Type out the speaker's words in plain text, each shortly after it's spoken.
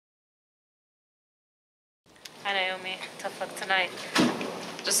Hi, Naomi. Tough luck tonight.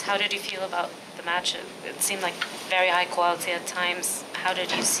 Just how did you feel about the match? It seemed like very high quality at times. How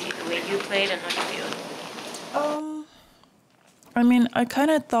did you see the way you played and how you feel? I mean, I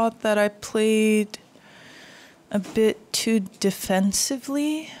kind of thought that I played a bit too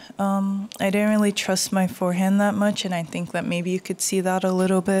defensively. I didn't really trust my forehand that much, and I think that maybe you could see that a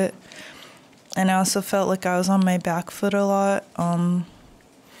little bit. And I also felt like I was on my back foot a lot.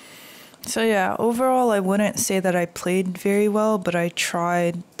 So yeah, overall, I wouldn't say that I played very well, but I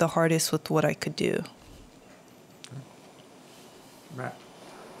tried the hardest with what I could do. Matt.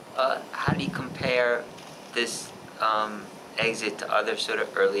 How do you compare this exit to other sort of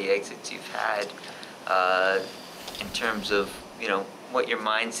early exits you've had in terms of, you know, what your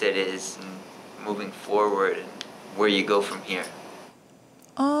mindset is and moving forward and where you go from here?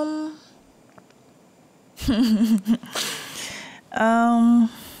 I'm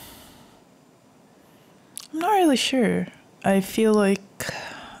not really sure. I feel like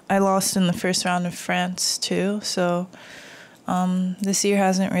I lost in the first round of France too, so this year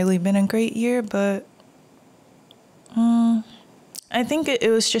hasn't really been a great year, but I think it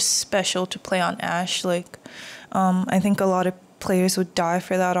was just special to play on Ash. Like, I think a lot of players would die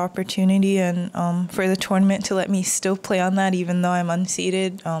for that opportunity, and for the tournament to let me still play on that even though I'm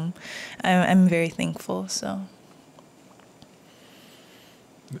unseeded, I'm very thankful, so.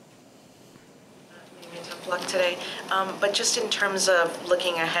 Tough luck today. But just in terms of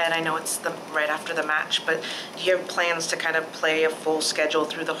looking ahead, I know it's right after the match, but do you have plans to kind of play a full schedule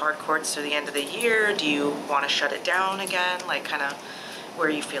through the hard courts through the end of the year? Do you want to shut it down again? Like, kind of, where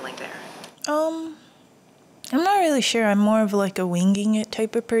are you feeling there? I'm not really sure. I'm more of like a winging it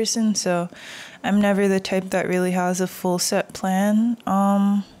type of person, so I'm never the type that really has a full set plan.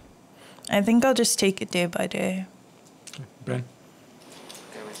 I think I'll just take it day by day. Ben?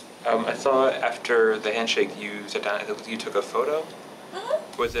 I saw after the handshake you sat down. You took a photo.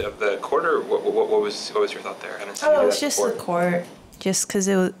 Was it of the court, or what was your thought there? I haven't seen Oh, it's just the court, just because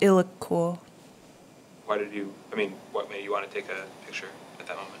it looked cool. Why did you? I mean, what made you want to take a picture at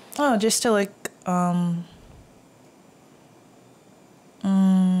that moment? Oh, just to like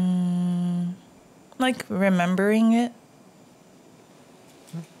like remembering it.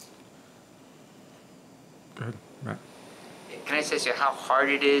 Go ahead, Matt. Can I say so how hard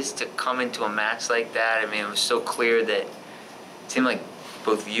it is to come into a match like that? I mean, it was so clear that it seemed like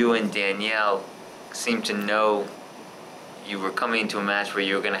both you and Danielle seemed to know you were coming into a match where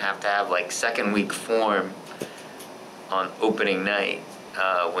you were going to have like second week form on opening night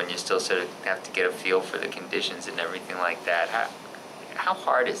when you still sort of have to get a feel for the conditions and everything like that. How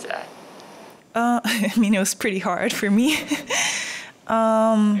hard is that? I mean, it was pretty hard for me.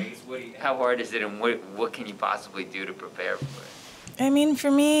 How hard is it, and what can you possibly do to prepare for it? I mean, for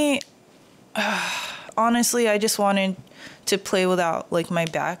me, honestly, I just wanted to play without like my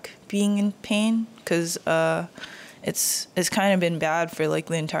back being in pain, because it's kind of been bad for like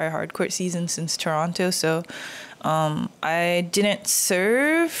the entire hardcourt season since Toronto. So I didn't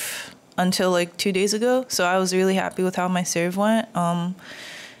serve until like 2 days ago, so I was really happy with how my serve went.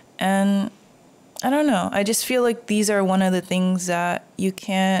 And I don't know. I just feel like these are one of the things that you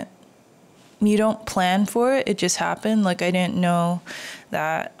don't plan for it. It just happened. Like, I didn't know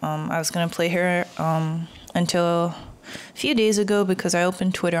that I was going to play her until a few days ago because I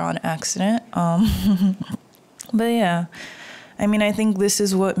opened Twitter on accident. But yeah, I mean, I think this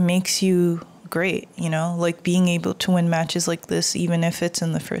is what makes you great, you know, like being able to win matches like this, even if it's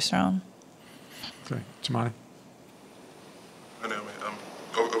in the first round. Okay, Tamani. I know, mate.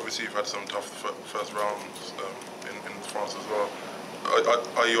 Obviously, you've had some tough first rounds in France as well.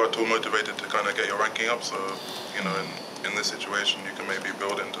 Are you at all motivated to kind of get your ranking up? So, you know, in this situation, you can maybe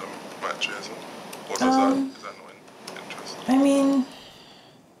build into matches, or is that not interesting? I mean,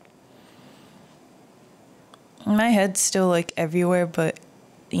 my head's still like everywhere, but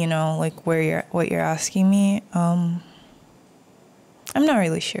you know, like what you're asking me, I'm not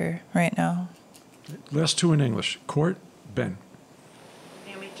really sure right now. Last two in English. Court, Ben.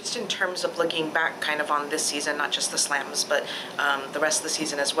 Just in terms of looking back kind of on this season, not just the slams, but the rest of the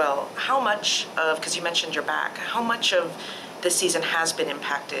season as well, how much of, because you mentioned your back, how much of this season has been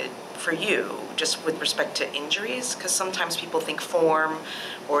impacted for you just with respect to injuries? Because sometimes people think form,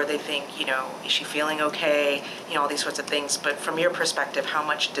 or they think, you know, is she feeling okay? You know, all these sorts of things. But from your perspective, how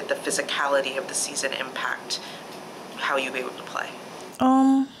much did the physicality of the season impact how you were able to play?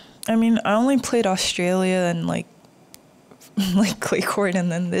 I mean, I only played Australia and like clay court,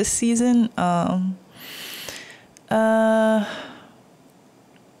 and then this season, I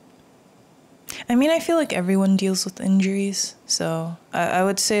I mean, I feel like everyone deals with injuries. So I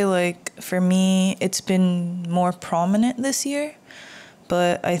would say, like, for me, it's been more prominent this year.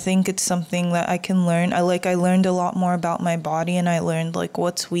 But I think it's something that I can learn. I learned a lot more about my body, and I learned, like,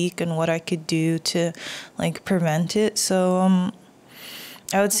 what's weak and what I could do to, like, prevent it. So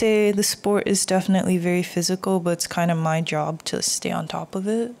I would say the sport is definitely very physical, but it's kind of my job to stay on top of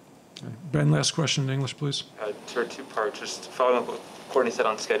it. Okay. Ben, last question in English, please. Sort of two-part, just following up what Courtney said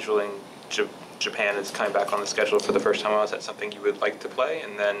on scheduling. Japan is coming back on the schedule for the first time. Is that something you would like to play?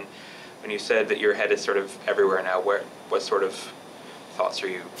 And then when you said that your head is sort of everywhere now, what sort of thoughts are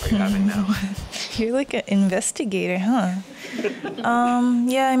you having now? You're like an investigator, huh?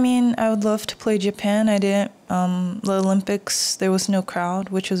 Yeah, I mean, I would love to play Japan. I didn't, the Olympics, there was no crowd,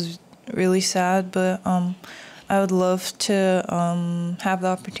 which was really sad, but I would love to have the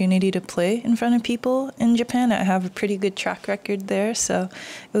opportunity to play in front of people in Japan. I have a pretty good track record there, so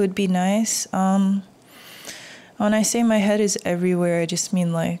it would be nice. When I say my head is everywhere, I just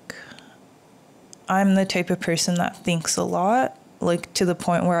mean, like, I'm the type of person that thinks a lot, like, to the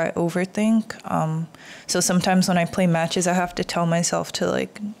point where I overthink. So sometimes when I play matches, I have to tell myself to,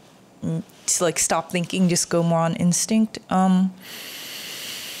 like, stop thinking, just go more on instinct.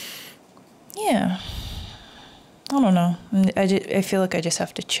 Yeah. I don't know. I feel like I just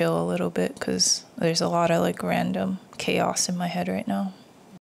have to chill a little bit because there's a lot of, like, random chaos in my head right now.